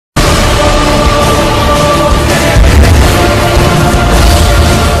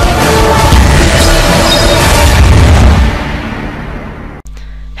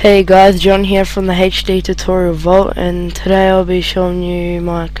Hey guys, John here from the TheHDTutorialVault, and today I'll be showing you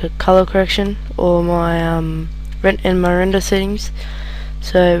my color correction or my my render settings.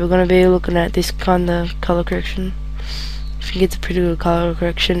 So we're going to be looking at this kind of color correction. I think it's a pretty good color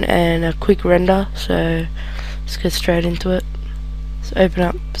correction and a quick render, so let's get straight into it. So open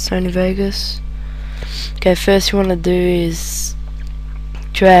up Sony Vegas. Okay, first you want to do is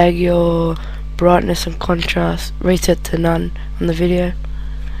drag your brightness and contrast, reset to none on the video,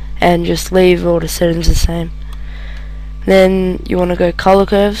 and just leave all the settings the same. Then you want to go color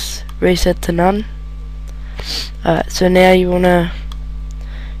curves, reset to none. Alright, so now you wanna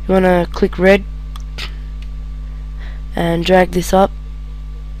click red and drag this up,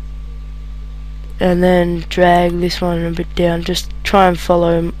 and then drag this one a bit down. Just try and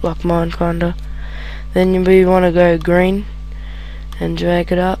follow like mine kinda. Then you want to go green and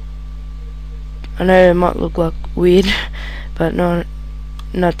drag it up. I know it might look like weird, but not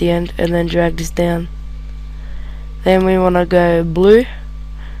the end. And then drag this down. Then we want to go blue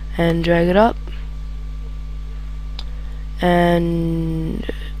and drag it up, and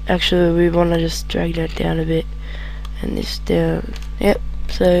actually we want to just drag that down a bit and this down. Yep,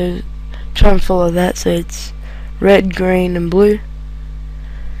 so try and follow that so it's red, green and blue.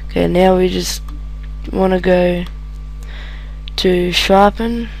 Okay, now we just want to go to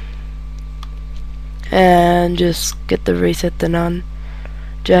sharpen and just get the reset to none,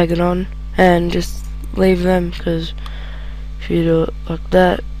 drag it on and just leave them, because if you do it like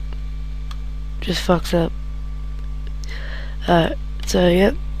that, it just fucks up. So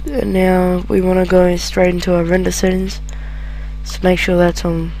yep, and now we want to go straight into our render settings, so make sure that's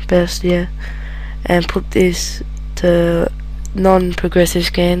on best, yeah, and put this to non-progressive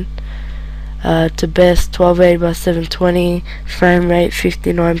scan, to best 1280 by 720, frame rate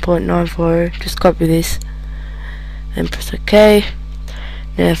 59.94. just copy this and press OK.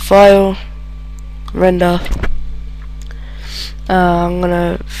 Now file, render. I'm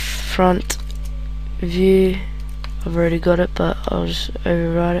gonna front view. I've already got it, but I'll just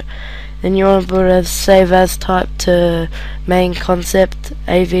override it. Then you want to put a save as type to main concept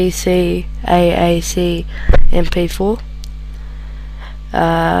AVC AAC MP4.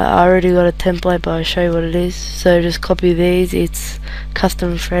 I already got a template, but I'll show you what it is. So just copy these. It's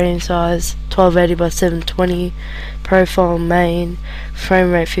custom frame size 1280 by 720, profile main,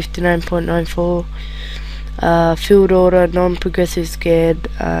 frame rate 59.94, field order non-progressive scared,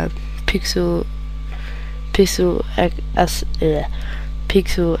 pixel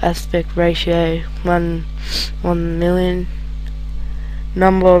aspect ratio 1 million,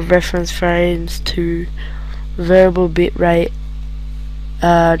 number of reference frames 2, variable bit rate,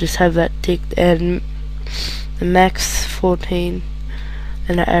 just have that ticked, and the max 14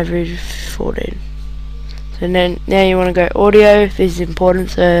 and the average 14. So then now you want to go audio. This is important,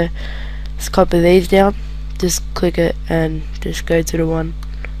 so just copy these down, just click it and just go to the one.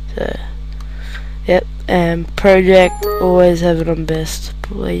 So yep, and project, always have it on best,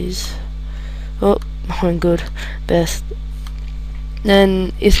 please. Oh, I'm good, best.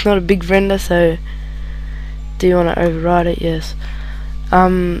 Then it's not a big render, so do you want to override it? Yes.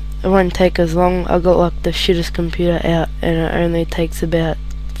 It won't take as long. I got like the shittest computer out, and it only takes about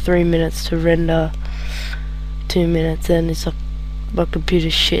 3 minutes to render, 2 minutes, and it's like my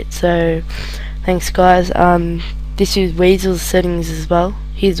computer's shit. So thanks guys. This is Weasel's settings as well.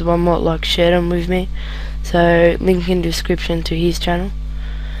 He's the one what like shared them with me, so link in description to his channel.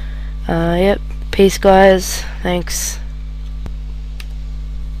 Yep, peace guys, thanks.